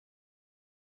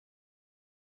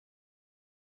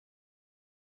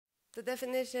The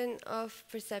definition of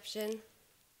perception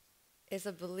is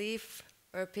a belief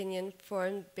or opinion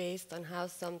formed based on how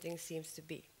something seems to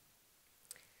be.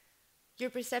 Your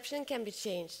perception can be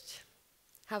changed.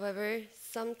 However,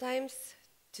 sometimes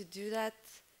to do that,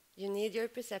 you need your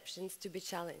perceptions to be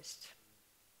challenged.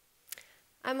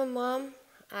 I'm a mom,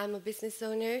 I'm a business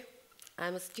owner,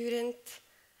 I'm a student,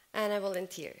 and I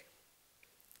volunteer.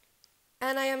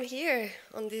 And I am here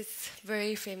on this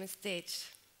very famous stage.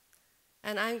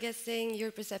 And I'm guessing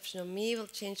your perception of me will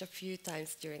change a few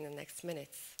times during the next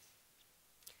minutes.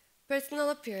 Personal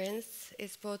appearance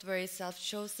is both very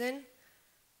self-chosen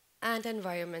and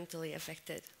environmentally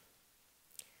affected.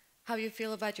 How you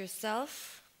feel about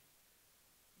yourself,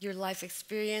 your life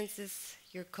experiences,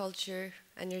 your culture,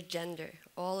 and your gender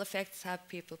all affects how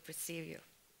people perceive you.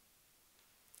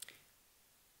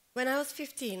 When I was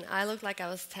 15, I looked like I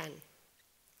was 10.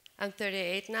 I'm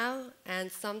 38 now,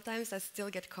 and sometimes I still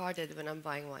get carded when I'm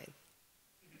buying wine.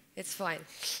 It's fine.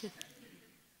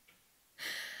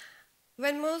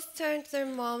 When most turned to their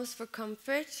moms for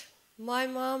comfort, my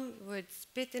mom would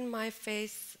spit in my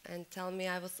face and tell me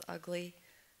I was ugly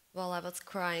while I was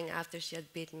crying after she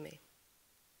had beaten me.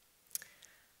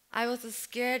 I was a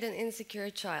scared and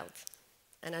insecure child,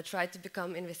 and I tried to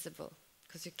become invisible,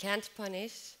 because you can't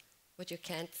punish what you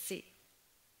can't see.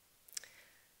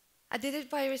 I did it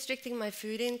by restricting my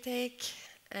food intake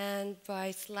and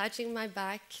by slouching my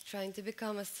back, trying to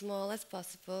become as small as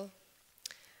possible.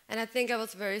 And I think I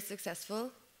was very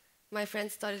successful. My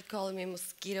friends started calling me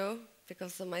Mosquito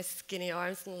because of my skinny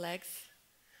arms and legs.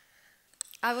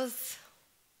 I was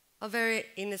a very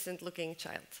innocent-looking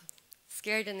child,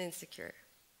 scared and insecure.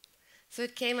 So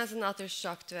it came as an utter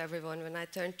shock to everyone when I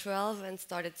turned 12 and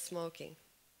started smoking.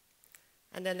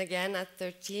 And then again at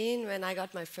 13 when I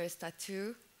got my first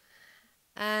tattoo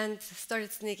and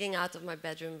started sneaking out of my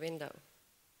bedroom window.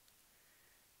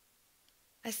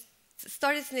 I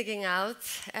started sneaking out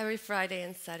every Friday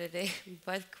and Saturday,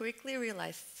 but quickly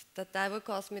realized that that would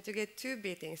cause me to get 2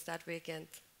 beatings that weekend.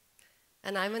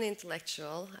 And I'm an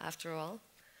intellectual, after all.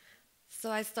 So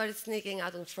I started sneaking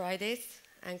out on Fridays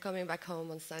and coming back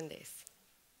home on Sundays.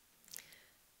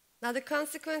 Now the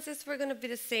consequences were going to be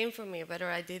the same for me, whether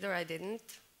I did or I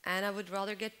didn't, and I would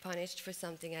rather get punished for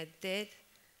something I did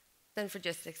than for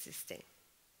just existing.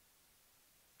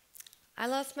 I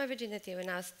lost my virginity when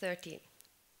I was 13.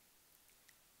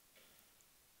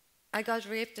 I got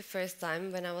raped the first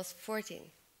time when I was 14.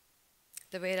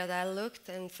 The way that I looked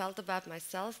and felt about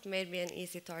myself made me an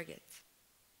easy target.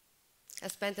 I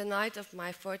spent the night of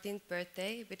my 14th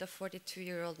birthday with a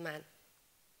 42-year-old man.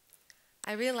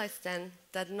 I realized then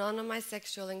that none of my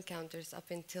sexual encounters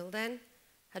up until then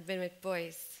had been with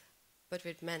boys, but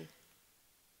with men.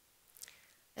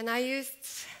 And I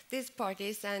used these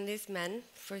parties and these men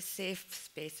for safe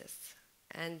spaces,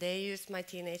 and they used my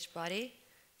teenage body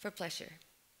for pleasure.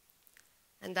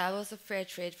 And that was a fair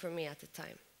trade for me at the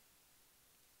time.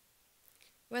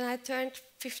 When I turned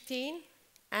 15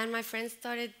 and my friends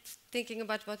started thinking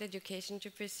about what education to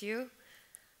pursue,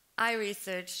 I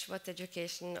researched what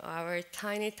education our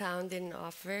tiny town didn't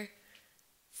offer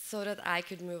so that I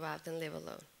could move out and live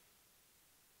alone.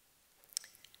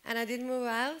 And I did move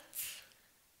out.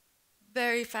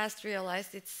 Very fast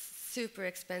realized it's super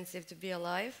expensive to be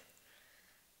alive.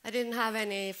 I didn't have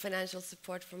any financial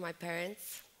support from my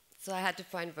parents, so I had to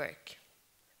find work.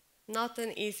 Not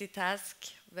an easy task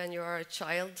when you are a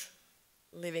child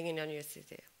living in a new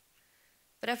city.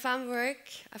 But I found work,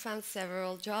 I found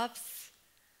several jobs,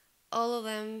 all of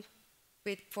them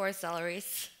with poor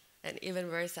salaries and even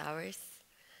worse hours.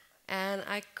 And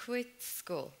I quit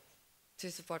school to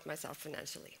support myself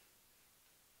financially.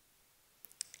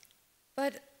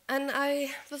 And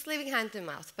I was living hand to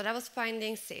mouth, but I was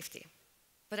finding safety.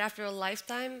 But after a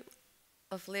lifetime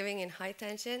of living in high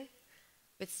tension,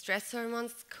 with stress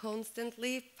hormones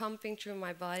constantly pumping through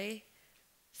my body,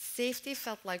 safety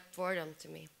felt like boredom to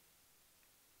me.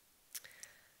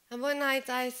 And one night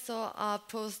I saw a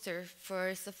poster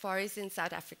for safaris in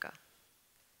South Africa.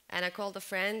 And I called a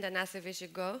friend and asked if we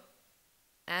should go.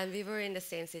 And we were in the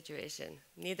same situation.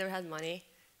 Neither had money,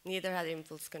 neither had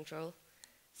impulse control.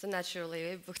 So naturally,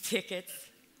 we booked tickets.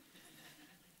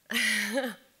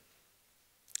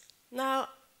 Now,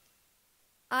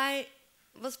 I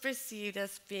was perceived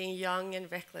as being young and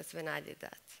reckless when I did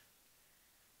that.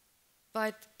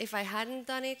 But if I hadn't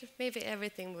done it, maybe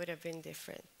everything would have been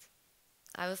different.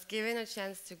 I was given a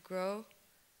chance to grow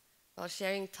while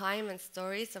sharing time and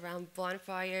stories around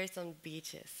bonfires on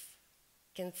beaches.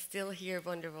 Can still hear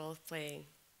Wonderwall playing.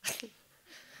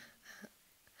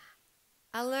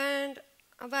 I learned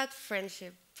about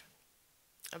friendship,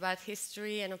 about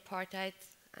history and apartheid,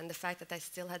 and the fact that I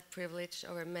still had privilege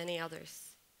over many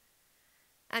others.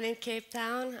 And in Cape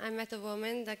Town, I met a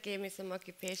woman that gave me some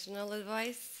occupational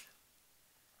advice.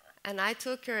 And I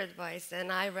took her advice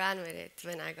and I ran with it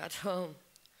when I got home.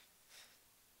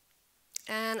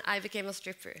 And I became a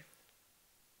stripper.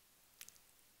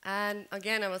 And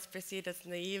again, I was perceived as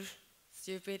naive,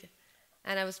 stupid,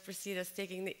 and I was perceived as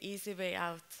taking the easy way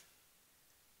out.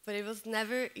 But it was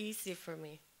never easy for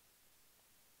me.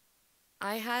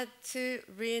 I had to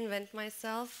reinvent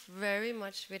myself very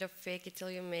much with a fake it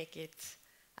till you make it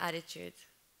attitude.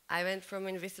 I went from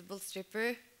invisible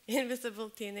stripper, invisible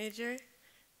teenager,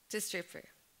 to stripper.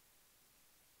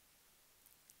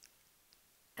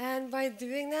 And by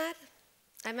doing that,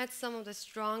 I met some of the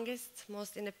strongest,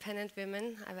 most independent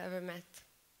women I've ever met.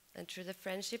 And through the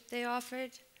friendship they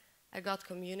offered, I got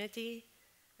community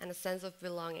and a sense of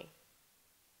belonging.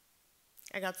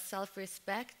 I got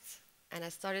self-respect, and I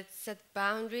started to set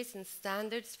boundaries and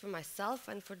standards for myself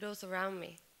and for those around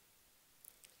me.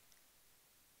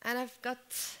 And I've got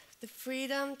the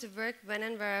freedom to work when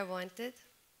and where I wanted.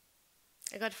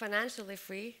 I got financially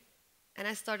free, and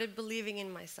I started believing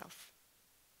in myself.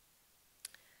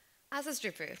 As a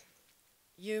stripper,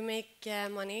 you make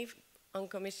money on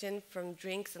commission from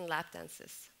drinks and lap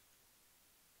dances.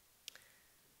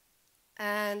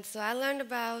 And so I learned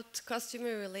about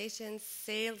customer relations,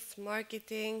 sales,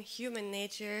 marketing, human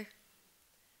nature,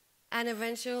 and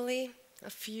eventually, a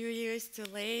few years too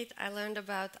late, I learned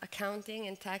about accounting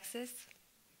and taxes.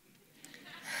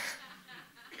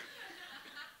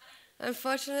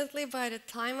 Unfortunately, by the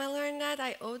time I learned that,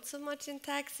 I owed so much in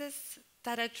taxes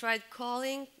that I tried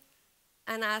calling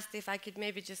and asked if I could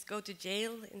maybe just go to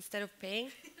jail instead of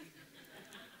paying.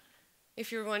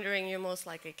 If you're wondering, you most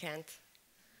likely can't.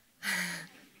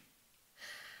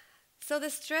 So the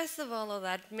stress of all of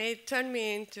that turned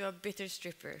me into a bitter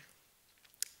stripper,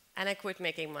 and I quit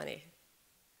making money.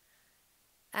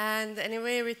 And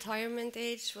anyway, retirement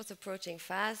age was approaching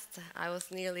fast. I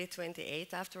was nearly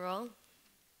 28 after all.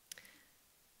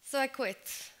 So I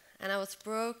quit, and I was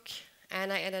broke,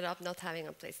 and I ended up not having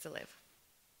a place to live.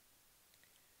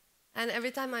 And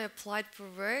every time I applied for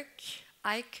work,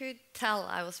 I could tell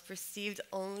I was perceived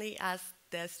only as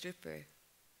the stripper.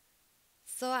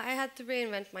 So I had to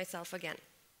reinvent myself again.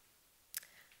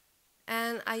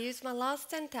 And I used my last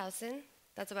 10,000,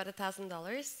 that's about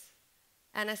 $1,000,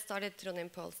 and I started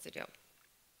Trondheim Pole Studio.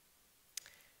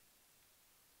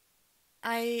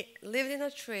 I lived in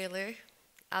a trailer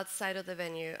outside of the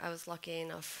venue I was lucky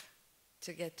enough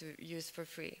to get to use for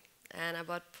free. And I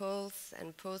bought poles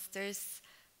and posters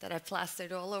that I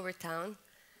plastered all over town.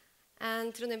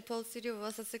 And Trondheim Pole Studio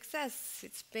was a success.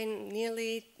 It's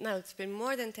been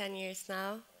more than 10 years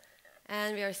now,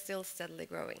 and we are still steadily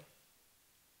growing.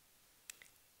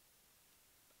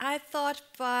 I thought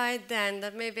by then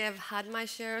that maybe I've had my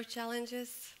share of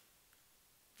challenges,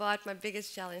 but my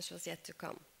biggest challenge was yet to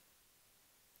come.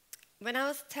 When I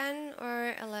was 10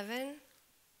 or 11,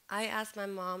 I asked my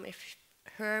mom if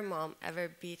her mom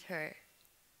ever beat her,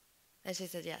 and she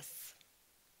said yes.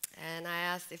 And I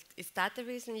asked, is that the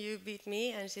reason you beat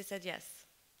me? And she said yes.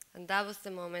 And that was the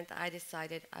moment I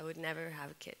decided I would never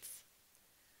have kids.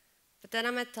 But then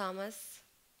I met Thomas,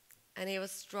 and he was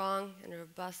strong and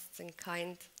robust and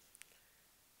kind.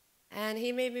 And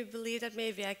he made me believe that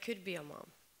maybe I could be a mom.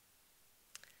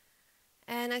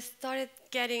 And I started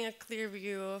getting a clear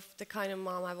view of the kind of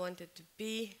mom I wanted to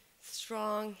be,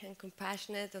 strong and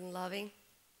compassionate and loving.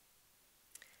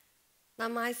 Now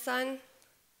my son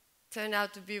turned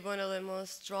out to be one of the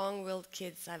most strong-willed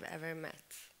kids I've ever met.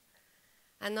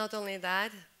 And not only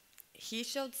that, he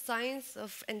showed signs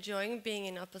of enjoying being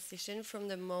in opposition from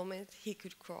the moment he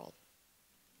could crawl.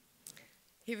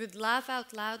 He would laugh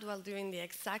out loud while doing the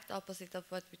exact opposite of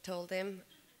what we told him,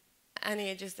 and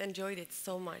he just enjoyed it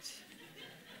so much.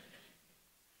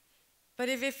 But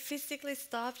if we physically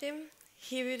stopped him,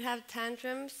 he would have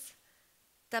tantrums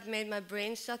that made my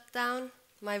brain shut down,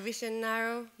 my vision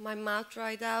narrow, my mouth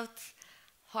dried out,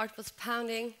 heart was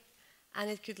pounding, and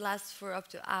it could last for up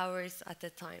to hours at a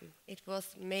time. It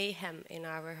was mayhem in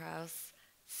our house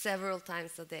several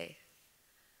times a day.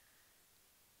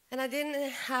 And I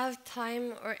didn't have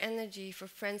time or energy for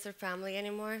friends or family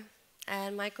anymore,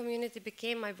 and my community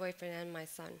became my boyfriend and my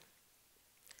son.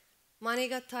 Money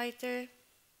got tighter.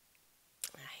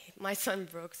 My son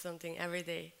broke something every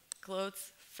day.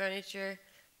 Clothes, furniture,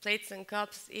 plates and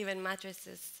cups, even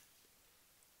mattresses.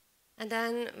 And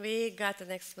then we got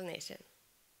an explanation.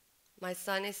 My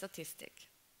son is autistic.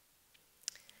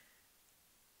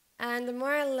 And the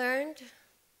more I learned,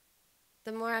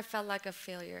 the more I felt like a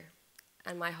failure,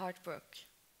 and my heart broke.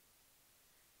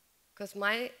 Because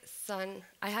my son,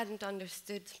 I hadn't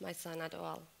understood my son at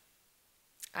all.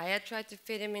 I had tried to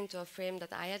fit him into a frame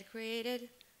that I had created,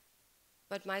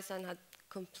 but my son had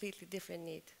completely different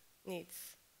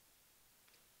needs.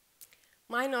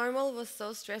 My normal was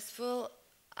so stressful,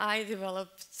 I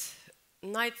developed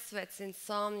night sweats,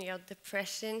 insomnia,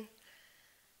 depression.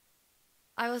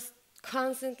 I was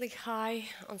constantly high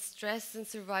on stress and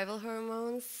survival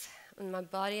hormones, and my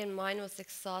body and mind was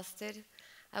exhausted.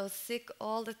 I was sick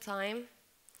all the time,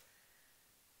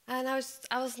 and I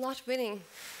was not winning.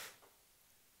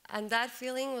 And that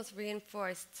feeling was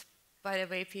reinforced by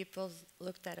the way people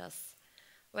looked at us.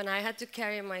 When I had to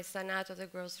carry my son out of the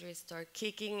grocery store,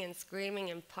 kicking and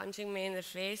screaming and punching me in the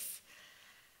face,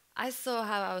 I saw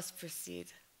how I was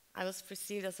perceived. I was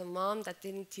perceived as a mom that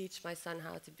didn't teach my son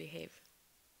how to behave.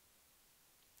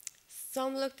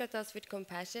 Some looked at us with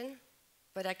compassion,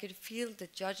 but I could feel the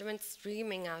judgment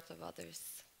streaming out of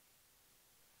others.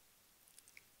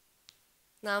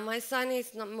 Now, my son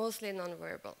is mostly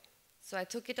nonverbal, so I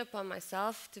took it upon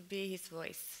myself to be his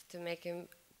voice, to make him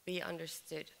be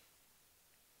understood.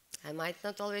 I might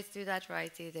not always do that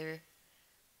right either,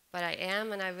 but I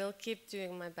am and I will keep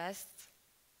doing my best.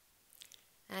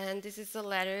 And this is a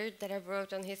letter that I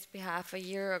wrote on his behalf a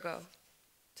year ago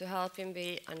to help him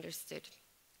be understood.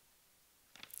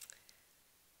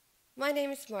 My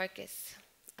name is Marcus.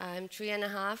 I'm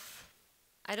 3.5.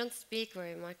 I don't speak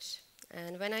very much,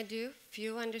 and when I do,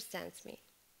 few understands me.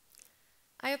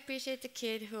 I appreciate the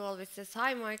kid who always says,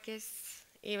 "Hi, Marcus,"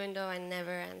 even though I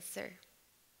never answer.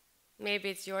 Maybe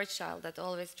it's your child that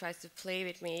always tries to play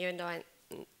with me, even though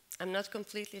I'm not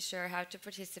completely sure how to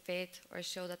participate or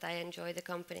show that I enjoy the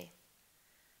company.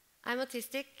 I'm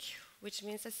autistic, which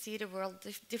means I see the world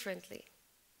differently.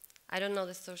 I don't know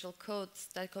the social codes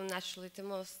that come naturally to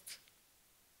most.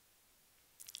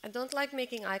 I don't like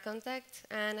making eye contact,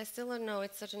 and I still don't know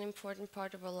it's such an important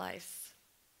part of our lives.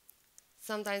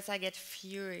 Sometimes I get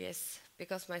furious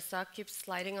because my sock keeps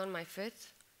sliding on my foot,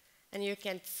 and you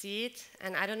can't see it,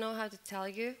 and I don't know how to tell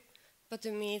you, but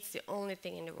to me it's the only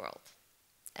thing in the world.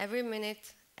 Every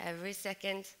minute, every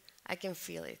second, I can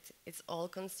feel it. It's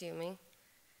all-consuming,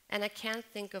 and I can't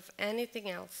think of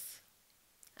anything else.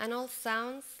 And all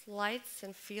sounds, lights,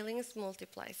 and feelings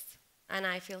multiplies, and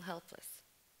I feel helpless.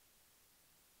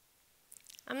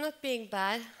 I'm not being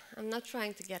bad. I'm not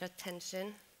trying to get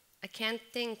attention. I can't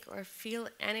think or feel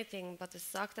anything but the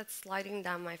sock that's sliding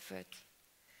down my foot.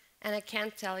 And I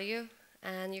can't tell you,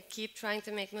 and you keep trying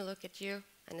to make me look at you,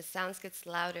 and the sounds gets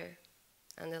louder,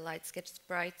 and the lights get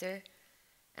brighter,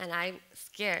 and I'm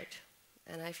scared,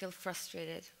 and I feel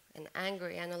frustrated and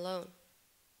angry and alone.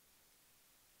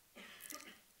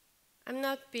 I'm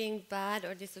not being bad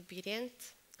or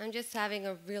disobedient. I'm just having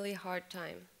a really hard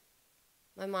time.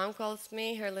 My mom calls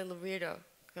me her little weirdo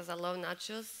because I love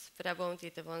nachos, but I won't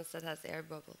eat the ones that has air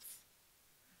bubbles.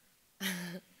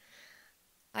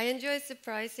 I enjoy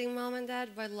surprising mom and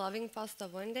dad by loving pasta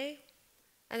one day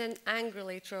and then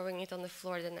angrily throwing it on the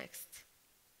floor the next.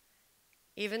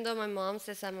 Even though my mom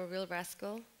says I'm a real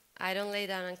rascal, I don't lay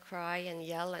down and cry and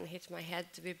yell and hit my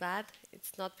head to be bad.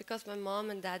 It's not because my mom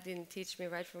and dad didn't teach me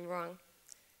right from wrong.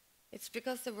 It's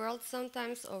because the world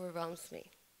sometimes overwhelms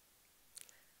me.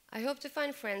 I hope to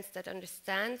find friends that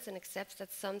understands and accepts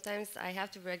that sometimes I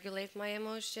have to regulate my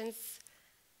emotions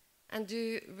and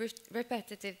do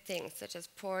repetitive things, such as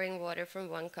pouring water from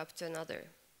one cup to another.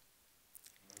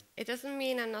 It doesn't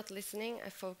mean I'm not listening. I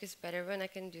focus better when I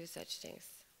can do such things.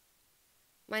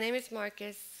 My name is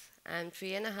Marcus. I'm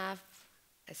 3.5.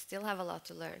 I still have a lot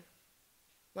to learn.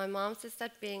 My mom says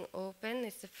that being open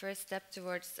is the first step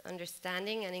towards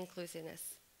understanding and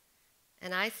inclusiveness.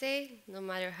 And I say, no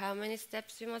matter how many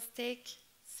steps we must take,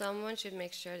 someone should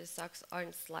make sure the socks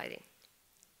aren't sliding.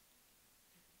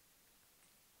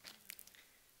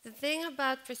 The thing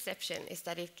about perception is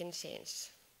that it can change.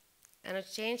 And a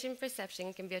change in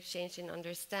perception can be a change in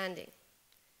understanding.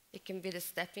 It can be the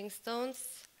stepping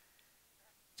stones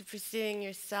to perceiving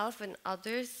yourself and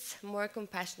others more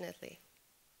compassionately,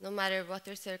 no matter what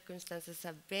their circumstances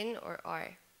have been or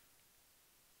are.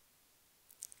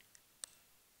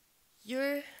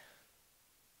 Your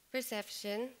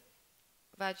perception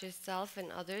about yourself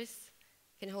and others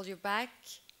can hold you back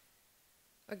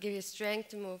or give you strength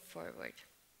to move forward.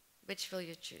 Which will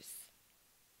you choose?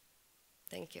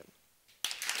 Thank you.